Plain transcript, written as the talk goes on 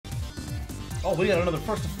Oh, we got another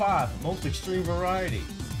first to 5, most extreme variety.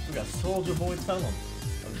 We got Swoldierboitellem,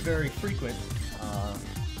 a very frequent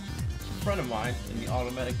friend of mine in the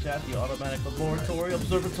AutoMattock chat, the AutoMattock Laboratory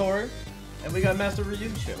Observatory. And we got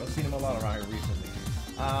MasterRyuShev. I've seen him a lot around here recently.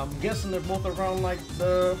 I'm guessing they're both around like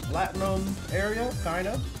the Platinum area,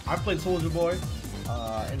 kinda. I've played Soldier Boy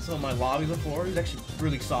in some of my lobbies before. He's actually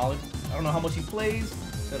really solid. I don't know how much he plays,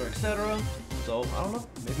 etc., etc. So I don't know.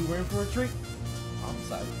 Maybe we're in for a treat. I'm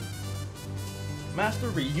excited.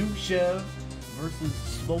 MasterRyuShev versus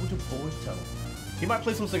Swoldierboitellem. He might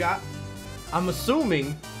play some Sagat. I'm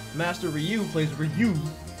assuming Master Ryu plays Ryu,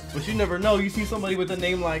 but you never know. You see somebody with a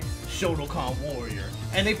name like Shotokan Warrior,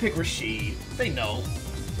 and they pick Rashid. They know.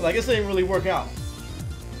 So I guess it didn't really work out.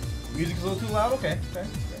 Music's a little too loud? Okay.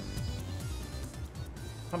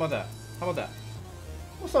 How about that? How about that?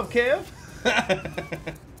 What's up, Kev?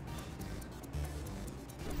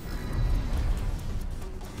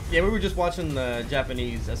 Yeah, we were just watching the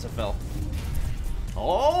Japanese SFL.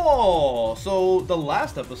 Oh, so the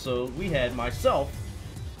last episode we had myself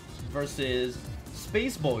versus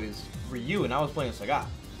Space Boys Ryu, and I was playing Sagat.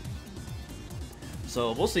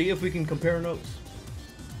 So we'll see if we can compare notes.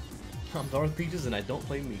 I'm Darth Peaches and I don't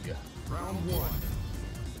play Mika. Round 1.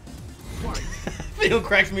 Fight. Video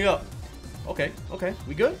cracks me up. Okay,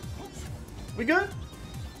 we good? We good?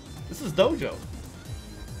 This is Dojo.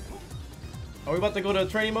 Are we about to go to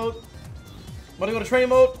training mode? About to go to training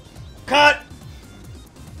mode? Cut!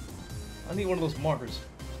 I need one of those markers.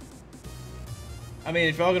 I mean,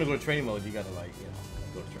 if y'all gonna go to training mode, you gotta, like, you know,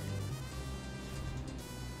 go to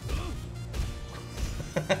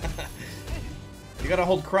training mode. You gotta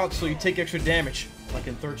hold crouch so you take extra damage, like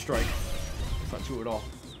in Third Strike. That's not true at all.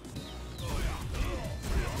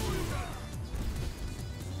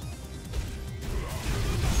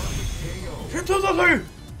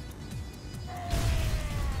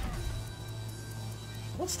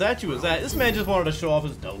 What statue is that? This man just wanted to show off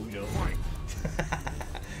his dojo. Where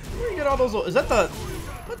do you get all those? Is that the...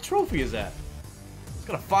 What trophy is that? It's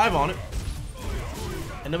got a 5 on it.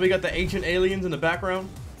 And then we got the ancient aliens in the background.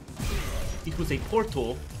 It was a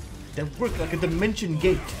portal that worked like a dimension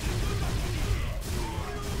gate.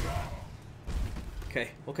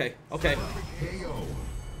 Okay.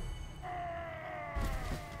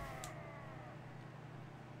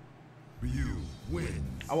 Ryu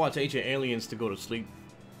wins. I watch Ancient Aliens to go to sleep.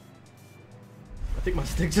 I think my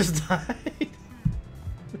stick just died.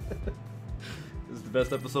 This is the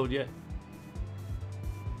best episode yet.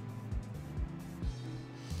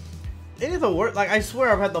 It is the worst. Like, I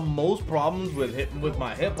swear I've had the most problems with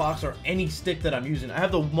my hitbox or any stick that I'm using. I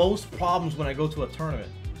have the most problems when I go to a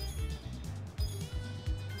tournament.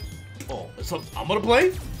 Oh, so I'm gonna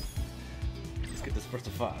play? Let's get this first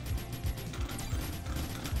to 5.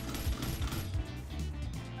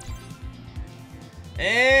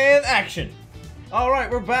 And action!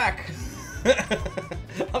 Alright, we're back!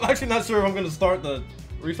 I'm actually not sure if I'm gonna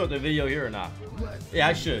restart the video here or not. Yeah,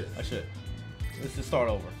 I should. Let's just start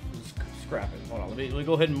over. Just scrap it. Hold on, let me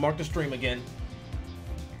go ahead and mark the stream again.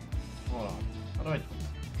 Hold on. How do I'm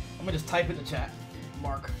gonna just type in the chat.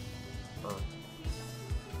 Mark.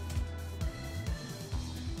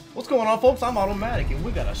 What's going on, folks? I'm AutoMattock, and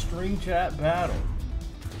we got a stream chat battle.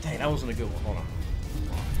 Dang, that wasn't a good one. Hold on.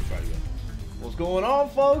 Let's try it again. What's going on,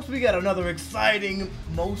 folks? We got another exciting,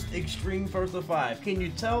 most extreme first of 5. Can you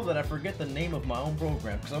tell that I forget the name of my own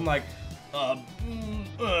program? Because I'm like, Alright,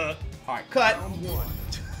 cut. Round 1.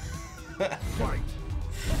 Fight.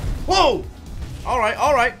 Whoa!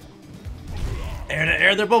 Alright. Air to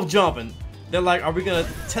air, they're both jumping. They're like, are we gonna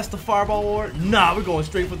test the fireball or? Nah, we're going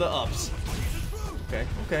straight for the ups. Okay.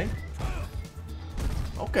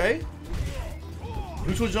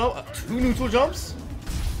 Neutral jump, 2 neutral jumps.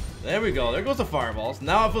 There we go. There goes the fireballs.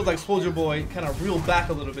 Now it feels like Soldier Boy kind of reeled back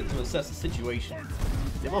a little bit to assess the situation.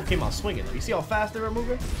 They both came out swinging. You see how fast they were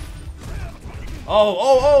moving?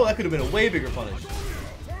 Oh! That could have been a way bigger punish.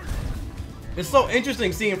 It's so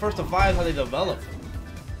interesting seeing first to 5 how they develop.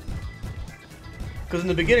 Because in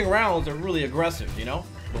the beginning rounds they're really aggressive, you know.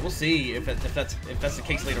 But we'll see if that's the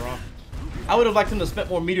case later on. I would have liked him to spend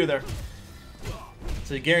more meter there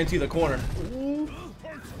to guarantee the corner.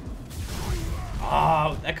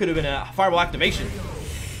 Ah, that could have been a fireball activation.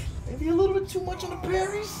 Maybe a little bit too much on the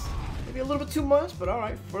parries. Maybe a little bit too much, but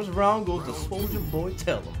alright. First round goes to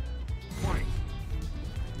Swoldierboitellem.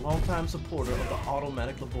 Longtime supporter of the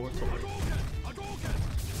AutoMattock Laboratories.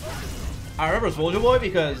 I remember Soldier Boy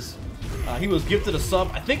because he was gifted a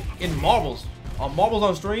sub, I think, in Marbles. On Marbles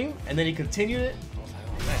on stream, and then he continued it. I was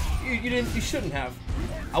like, oh man, you shouldn't have.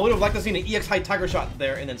 I would have liked to see an EX high tiger shot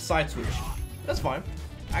there and then side switch. That's fine.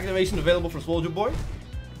 Activation available for Soldier Boy.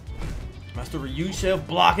 MasterRyuShev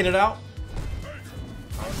blocking it out.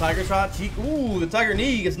 Tiger shot. Ooh, the tiger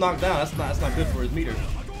knee gets knocked down. That's not good for his meter.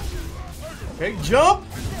 Okay, jump.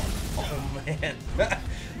 Oh man.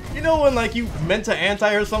 You know when like you meant to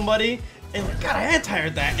anti-air somebody and like, gotta anti-air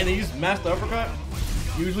that and then you just master uppercut?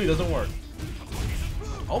 Usually doesn't work.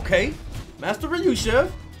 Okay,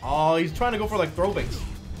 MasterRyuShev. Oh, he's trying to go for like throw baits.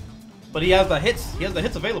 But he has the hits. He has the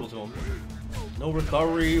hits available to him. No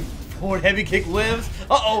recovery. Forward heavy kick lives.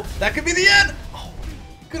 Uh-oh, that could be the end. Oh,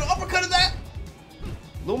 could have uppercutted that.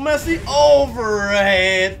 A little messy.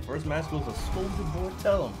 Overhead. First match goes to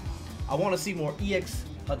Swoldierboitellem. I want to see more EX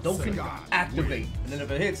Hadouken Sagat activate. And then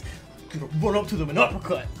if it hits, gonna run up to them and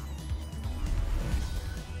uppercut.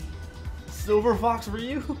 Silver Fox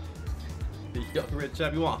Ryu. The young red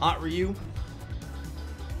chap. You want hot Ryu?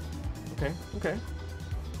 Okay, okay.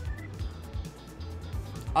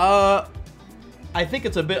 I think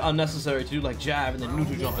it's a bit unnecessary to do like jab and then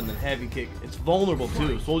neutral jump and then heavy kick. It's vulnerable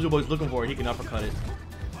too. Soldier Boy's looking for it. He can uppercut it.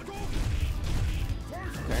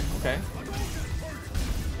 Okay, okay.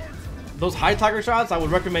 Those high tiger shots, I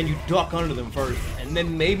would recommend you duck under them first and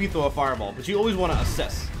then maybe throw a fireball. But you always want to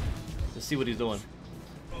assess to see what he's doing.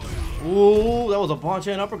 Ooh, that was a punch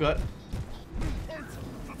and uppercut.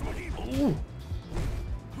 Ooh.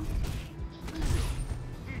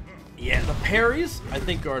 Yeah, the parries, I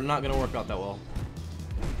think, are not going to work out that well.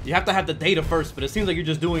 You have to have the data first, but it seems like you're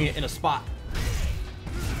just doing it in a spot.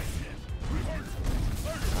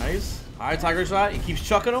 Nice. High tiger shot. He keeps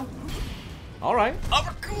chucking them. All right.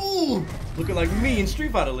 Uppercut. Looking like me in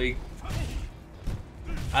Street Fighter League.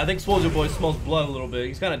 I think Soldier Boy smells blood a little bit.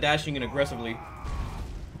 He's kind of dashing in aggressively.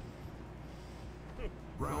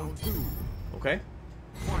 Round 2. Okay.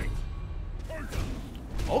 Fight.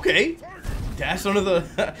 Okay. Dash under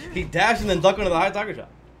the... he dashed and then ducked under the high tiger shot.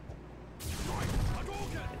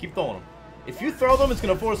 Keep throwing them. If you throw them, it's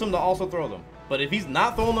going to force him to also throw them. But if he's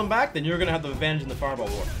not throwing them back, then you're going to have the advantage in the fireball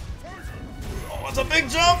war. Oh, that's a big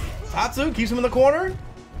jump. Tatsu keeps him in the corner.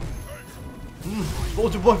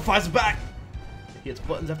 Soldier Boy fights back. He hits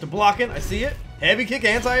buttons after blocking. I see it. Heavy kick,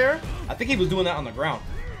 anti-air. I think he was doing that on the ground.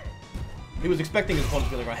 He was expecting his opponent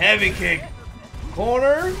to be like a heavy kick.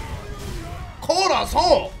 Corner.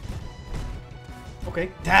 Corazon. Okay,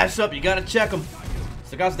 dash up. You got to check him.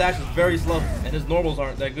 Sagat's dash is very slow, and his normals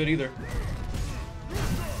aren't that good either.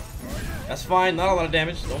 That's fine, not a lot of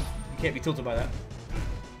damage. No, you can't be tilted by that.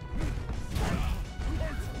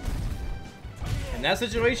 In that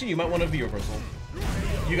situation, you might want to V reversal.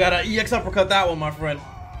 You gotta EX uppercut that one, my friend.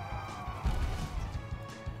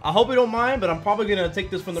 I hope you don't mind, but I'm probably gonna take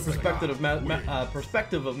this from the perspective of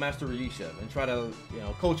MasterRyuShev and try to, you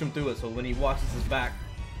know, coach him through it. So when he watches his back,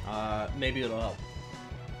 maybe it'll help.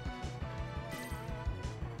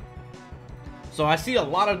 So I see a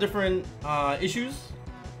lot of different issues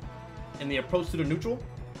in the approach to the neutral.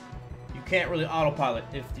 You can't really autopilot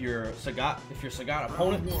if your Sagat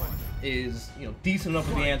opponent is, you know, decent enough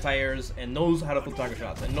with the anti-airs and knows how to throw tiger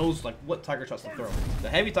shots and knows like what tiger shots to throw. The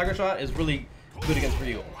heavy tiger shot is really good against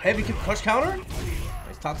Ryu. Heavy kick clutch counter.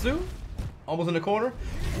 Nice Tatsu. Almost in the corner.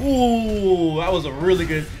 Ooh, that was a really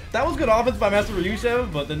good. That was good offense by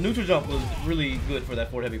MasterRyuShev, but the neutral jump was really good for that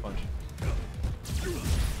forward heavy punch.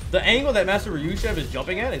 The angle that MasterRyuShev is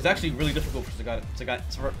jumping at is actually really difficult for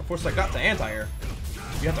Sagat to anti-air.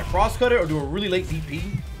 You have to cross cut it or do a really late DP,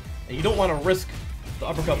 and you don't want to risk the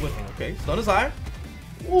uppercut whipping. Okay, stun is high.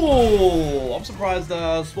 Ooh, I'm surprised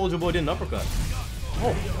Soldier Boy didn't uppercut.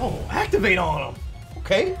 Oh, activate on him.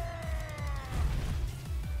 Okay.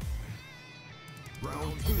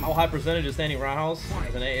 How high percentage is standing roundhouse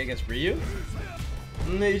as an A against Ryu?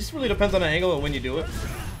 It just really depends on the angle and when you do it.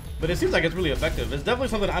 But it seems like it's really effective. It's definitely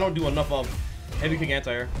something I don't do enough of. Heavy kick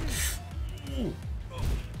anti-air.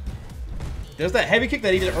 There's that heavy kick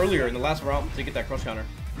that he did earlier in the last round to get that crush counter.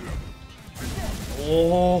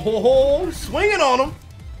 Oh, swinging on him.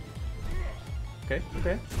 Okay,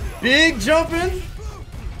 okay. Big jumping.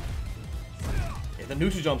 Yeah, the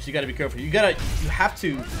neutral jumps, you gotta be careful. You have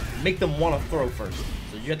to make them want to throw first.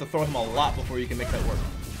 So you have to throw him a lot before you can make that work.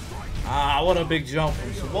 Ah, what a big jump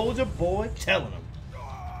from Swoldierboitellem him.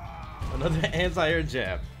 Another anti-air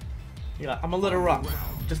jab. Yeah, I'm gonna let it rock.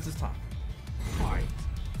 Just this time.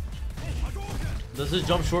 Does this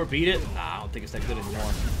jump short beat it? Nah, I don't think it's that good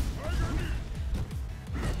anymore.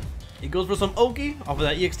 He goes for some Oki off of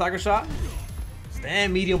that EX Tiger shot.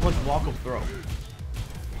 Stand medium punch, walk up throw.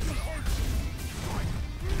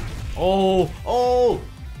 Oh!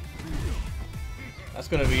 That's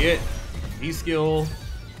gonna be it. V-skill.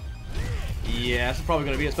 Yeah, that's probably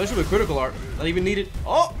gonna be it, especially with critical art. Not even needed.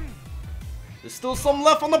 Oh! There's still some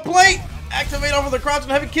left on the plate. Activate over the crouch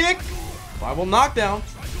and heavy kick. Fireball knockdown.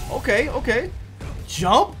 Okay, okay.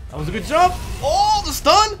 Jump. That was a good jump. Oh, the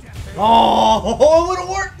stun. Oh, it would have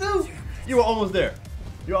worked too. You were almost there.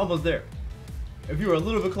 You're almost there. If you were a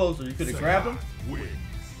little bit closer, you could have grabbed him.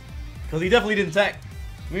 Because he definitely didn't tech.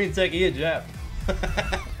 We didn't tech, he had jab.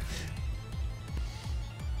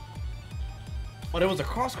 Oh, there was a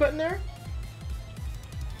cross cut in there?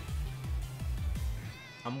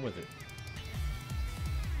 I'm with it.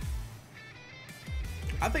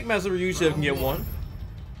 I think MasterRyuShev can get one.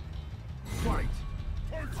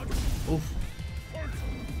 Oof.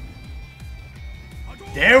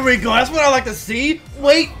 There we go. That's what I like to see.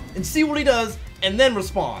 Wait and see what he does and then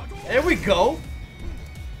respond. There we go.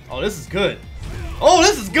 Oh, this is good. Oh,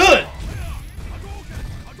 this is good.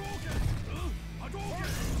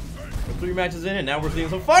 We're 3 matches in and now we're seeing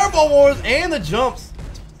some fireball wars and the jumps.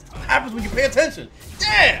 What happens when you pay attention?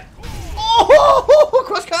 Yeah. Oh,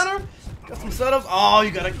 crush counter. Got some setups. Oh,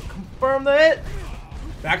 you gotta confirm the hit.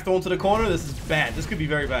 Back thrown to the corner. This is bad. This could be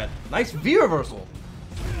very bad. Nice V reversal.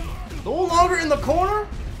 No longer in the corner.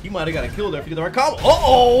 He might have got a kill there if you get the right combo.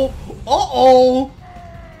 Uh-oh. Uh-oh.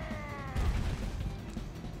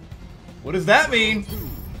 What does that mean?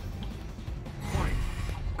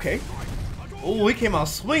 Okay. Oh, he came out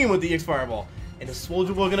swinging with the X fireball. And is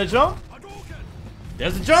Swoldierboy gonna jump?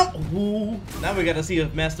 There's a jump. Ooh. Now we gotta see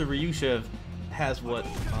if MasterRyuShev has what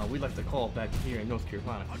we like to call back here in North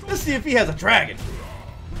Carolina. Let's see if he has a dragon.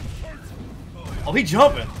 Oh, he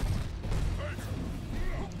jumping.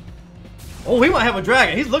 Oh, he might have a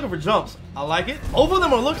dragon. He's looking for jumps. I like it. Both of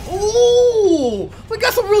them are looking. Ooh, we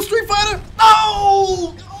got some real Street Fighter.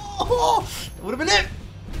 No! Oh, that would have been it.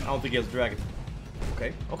 I don't think he has a dragon.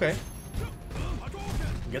 Okay, okay.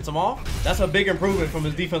 Gets him off. That's a big improvement from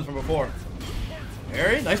his defense from before.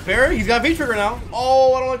 Parry, nice parry. He's got V-trigger now.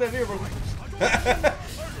 Oh, I don't like that V-trigger.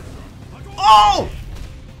 Oh!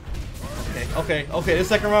 Okay, okay. This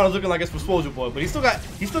second round is looking like it's for Swoldierboy, but he still got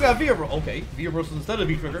V reversal. Okay, V reversal instead of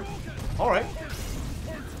V trigger. All right.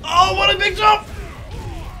 Oh, what a big jump!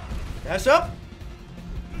 Dash up.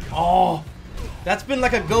 Oh, that's been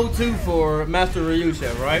like a go-to for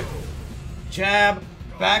MasterRyuShev, right? Jab,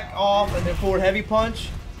 back off, and then forward heavy punch.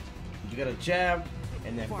 You got a jab,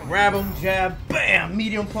 and then grab him, jab, bam,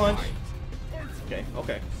 medium punch. Okay,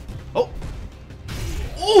 okay. Oh,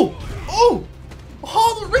 oh, oh,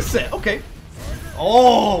 oh, the reset. Okay.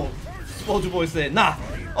 Oh, Swoldierboy said, nah.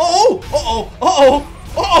 Oh, oh, oh,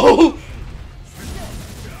 oh, oh.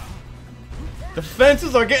 The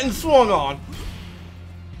fences are getting swung on.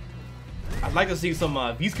 I'd like to see some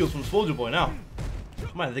V skills from Swoldierboy now.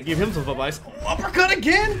 Might have to give him some advice. Oh, uppercut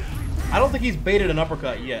again? I don't think he's baited an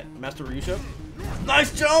uppercut yet. MasterRyuShev.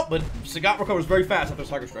 Nice jump, but Sagat recovers very fast after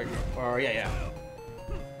Tiger Strike. Yeah.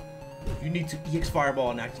 You need to EX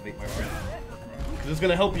Fireball and activate, my friend. Because it's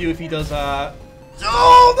gonna help you if he does.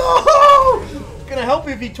 Oh no! It's gonna help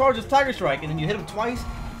you if he charges Tiger Strike and then you hit him twice.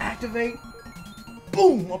 Activate.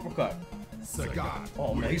 Boom! Uppercut. Sagat.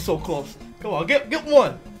 Oh man, he's so close. Come on, get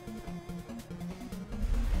one.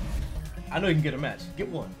 I know you can get a match. Get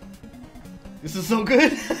one. This is so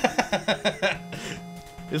good.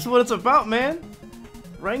 This is what it's about, man.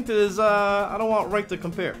 Ranked is, I don't want ranked to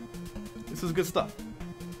compare. This is good stuff.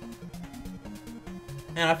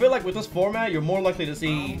 And I feel like with this format, you're more likely to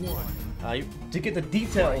see, to get the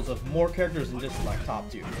details of more characters than just like top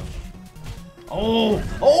tier. Oh,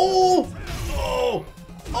 oh, oh,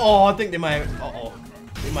 oh! I think they might.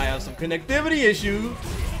 They might have some connectivity issues.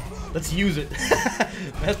 Let's use it.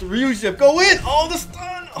 MasterRyuShev, go in! Oh, the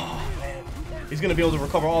stun! Oh man, he's gonna be able to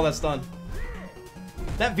recover all that stun.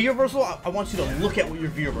 That V reversal, I want you to look at what you're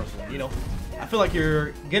V reversaling. You know, I feel like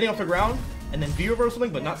you're getting off the ground and then V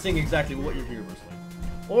reversaling, but not seeing exactly what you're V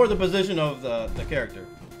reversaling or the position of the character.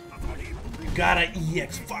 You gotta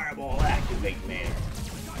EX Fireball activate, man.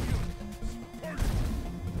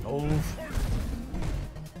 Oof.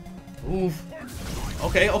 Oof.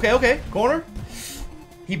 Okay, okay, okay. Corner.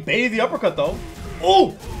 He baited the uppercut though.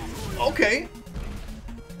 Oh! Okay.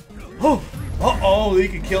 Oh! Uh-oh, he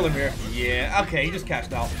could kill him here. Yeah, okay, he just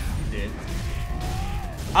cashed out. He did.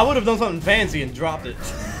 I would have done something fancy and dropped it.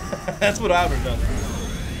 That's what I would have done.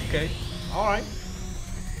 Okay. Alright.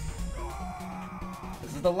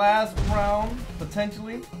 This is the last round,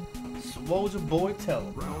 potentially.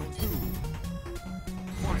 Swoldierboitellem. Round 2.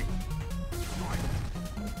 Fight.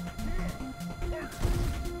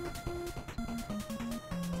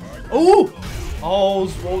 Ooh! Oh,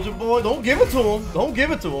 Swoldierboy, don't give it to him. Don't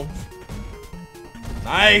give it to him.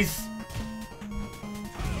 Nice.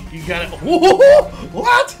 You got it. Ooh,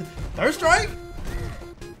 what? Third strike?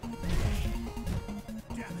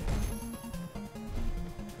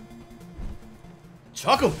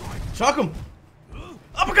 Chuck him. Chuck him.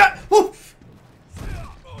 Uppercut.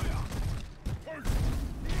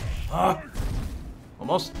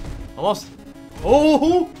 Almost.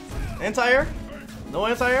 Oh! Anti-air? No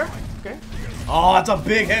anti-air? Okay. Oh, that's a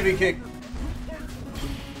big heavy kick.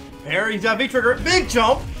 Parry, he's got V-trigger. Big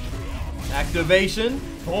jump. Activation.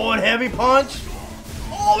 Forward heavy punch.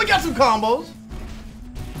 Oh, we got some combos.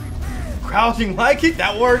 Crouching light kick.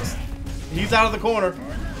 That works. He's out of the corner.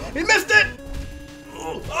 He missed it.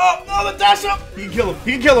 Oh, no, the dash up. He can kill him.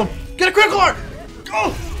 He can kill him. Get a critical art.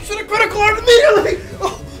 Oh, shoot a critical art immediately.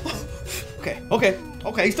 Oh. Okay.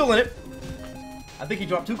 Okay, he's still in it. I think he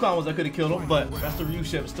dropped 2 combos that could have killed him, but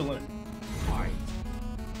MasterRyuShev is still in it.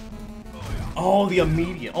 Oh, the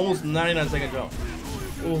immediate. Almost 99-second jump.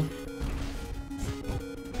 Ooh.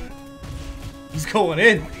 He's going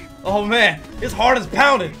in. Oh, man. His heart is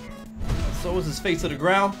pounding. So is his face to the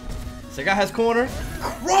ground. Sagat has corner.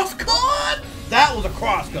 Cross cut! That was a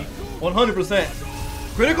cross cut.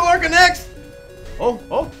 100%. Critical arc next.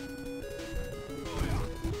 Oh.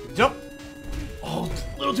 Jump. Oh,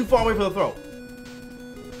 a little too far away for the throw.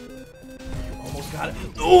 Almost got it.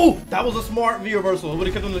 Ooh, that was a smart V reversal. It would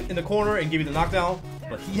have kept him in the corner and give you the knockdown.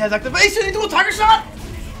 But he has activation. He threw a tiger shot.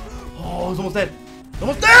 Oh, he's almost dead.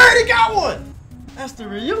 Almost dead. He got one.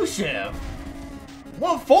 MasterRyuShev.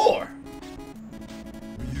 1-4.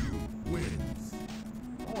 Wins.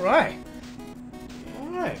 All right.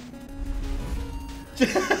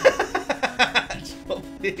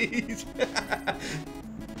 Please.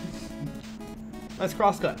 Nice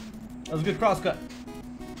cross cut. That was a good cross cut.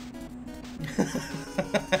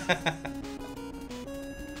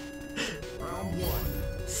 Round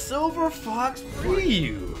 1. Silver Fox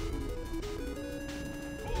Ryu.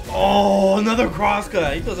 Oh, another cross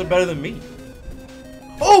cut. He does it better than me.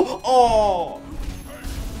 Oh.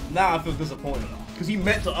 Now I feel disappointed because he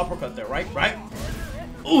meant to uppercut there, right?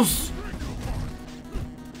 Oos.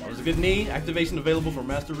 That was a good knee. Activation available for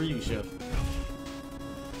MasterRyuShev.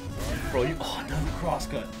 Bro, another cross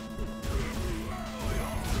cut.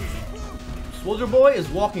 Soldier Boy is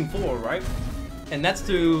walking forward, right? And that's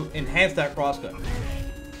to enhance that cross cut.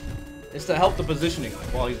 It's to help the positioning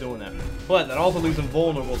while he's doing that. But that also leaves him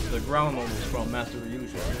vulnerable to the ground moments from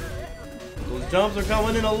MasterRyuShev. Those jumps are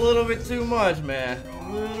coming in a little bit too much, man.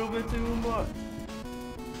 A little bit too much.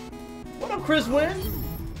 What up, Chris Wynn?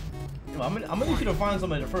 Yo, I'm gonna need you to find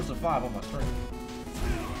somebody to first to 5 on my screen.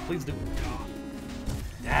 Please do.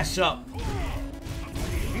 Dash up.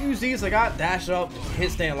 If you see Sagat dash up, just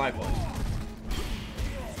hit stand light button.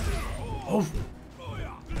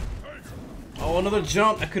 Oh, another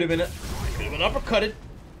jump. That could have been it. That could have been uppercutted.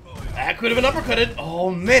 That could have been uppercutted.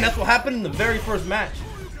 Oh man, that's what happened in the very first match.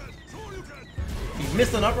 He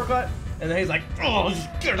missed an uppercut, and then he's like, oh, just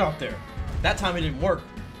get it out there. That time it didn't work.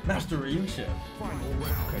 MasterRyuShev.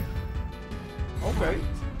 Okay.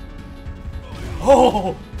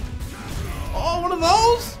 Oh, one of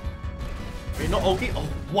those? Wait, no, okay. Oh,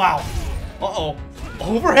 wow. Uh-oh.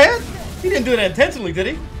 Overhead? He didn't do that intentionally, did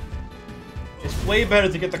he? It's way better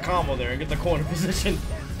to get the combo there and get the corner position.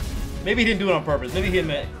 Maybe he didn't do it on purpose. Maybe he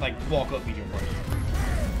didn't like walk up medium first.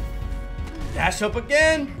 Dash up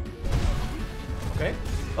again. Okay.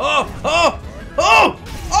 Oh!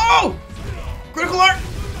 Critical art!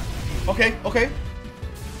 Okay.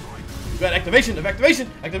 You got activation.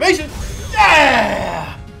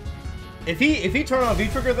 Yeah! If he turned on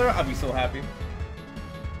V-trigger there, I'd be so happy.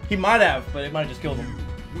 He might have, but it might have just killed him.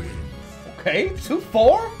 Okay,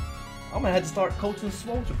 2-4? I'm gonna have to start coaching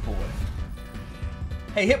Swoldierboitellem.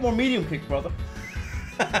 Hey, hit more medium kick, brother.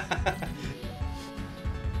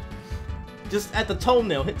 Just at the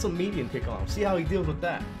toenail, hit some medium kick on him. See how he deals with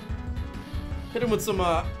that. Hit him with some,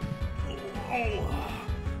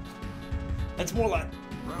 that's more like...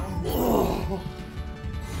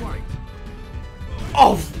 Fight.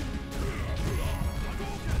 Oh!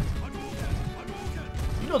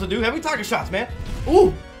 You know what to do. Heavy target shots, man.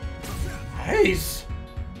 Ooh! Nice!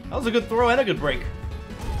 That was a good throw and a good break.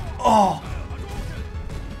 Oh!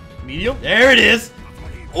 Medium. There it is!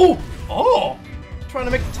 Ooh! Oh! Trying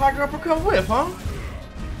to make the tiger uppercut whiff, huh?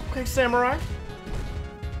 Okay, samurai.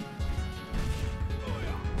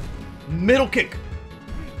 Middle kick.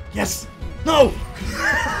 Yes! No!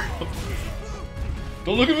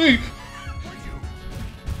 Don't look at me!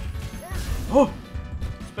 Oh!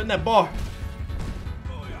 Spin that bar.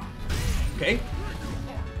 Okay.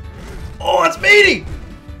 Oh, that's meaty!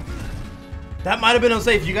 That might have been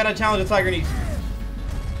unsafe. You gotta challenge the tiger knees.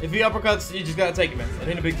 If he uppercuts, you just gotta take it, man. It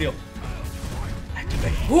ain't a big deal.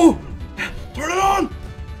 Activate. Ooh! Turn it on!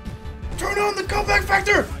 Turn on the comeback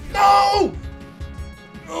factor! No!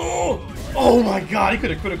 Oh! Oh my god, he could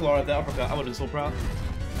have critical at that uppercut. I would have been so proud.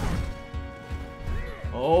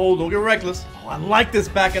 Oh, don't get reckless. Oh, I like this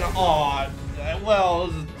back and oh, well,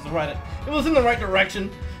 it was in the right direction.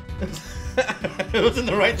 It was in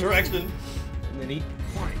the right direction. And then he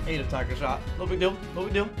ate a tiger shot. No big deal. No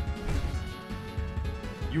big deal.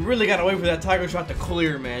 You really gotta wait for that tiger shot to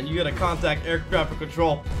clear, man. You gotta contact air traffic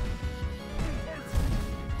control.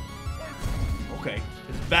 Okay,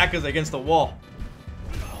 his back is against the wall.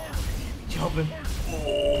 Jumping.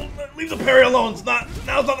 Oh, leave the parry alone. It's not.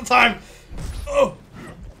 Now's not the time. Oh,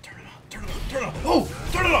 turn it on. Turn it on. Turn it on. Oh,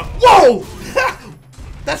 turn it on. Whoa!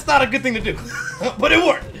 That's not a good thing to do, but it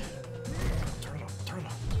worked. Turn it on. Turn it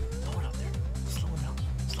on. Throw it out there. Slow it down.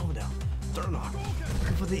 Slow it down. Turn it on.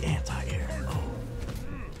 Go for the anti-air.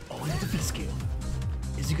 Oh, he's the feet scale.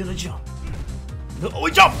 Is he gonna jump? No. Oh,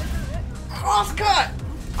 he jumped. Cross cut.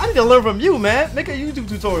 I need to learn from you, man. Make a YouTube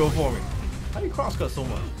tutorial for me. How do you cross cut so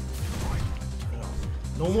much?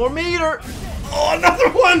 No more meter. Oh, another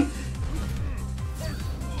one.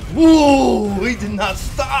 Whoa, he did not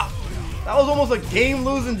stop. That was almost a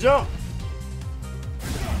game-losing jump.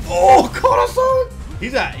 Oh,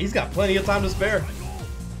 Kota-san. He's got plenty of time to spare.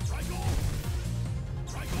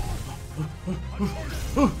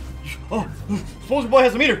 Oh, Soldier Boy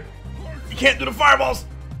has a meter. You can't do the fireballs.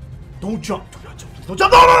 Don't jump. Do not jump. Please don't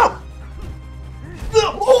jump. No, no, no.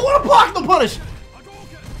 Oh, what a block to punish.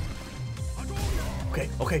 Okay,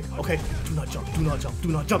 okay, okay. Do not jump. Do not jump. Do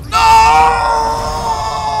not jump. No!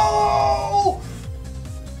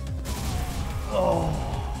 Oh.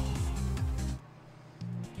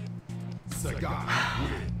 Sagat.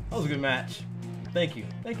 That was a good match. Thank you.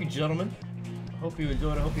 Thank you, gentlemen. I hope you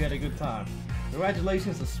enjoyed it. I hope you had a good time.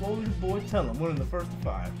 Congratulations to Swoldierboitellem winning the first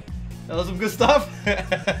 5. That was some good stuff. Yeah,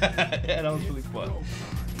 that was really fun.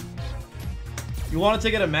 You want to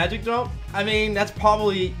take it a magic jump? I mean, that's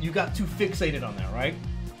probably, you got too fixated on that, right?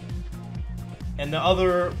 And the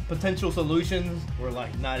other potential solutions were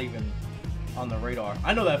like not even on the radar.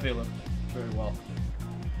 I know that feeling very well.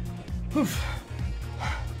 Whew.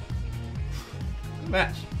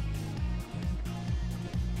 Match.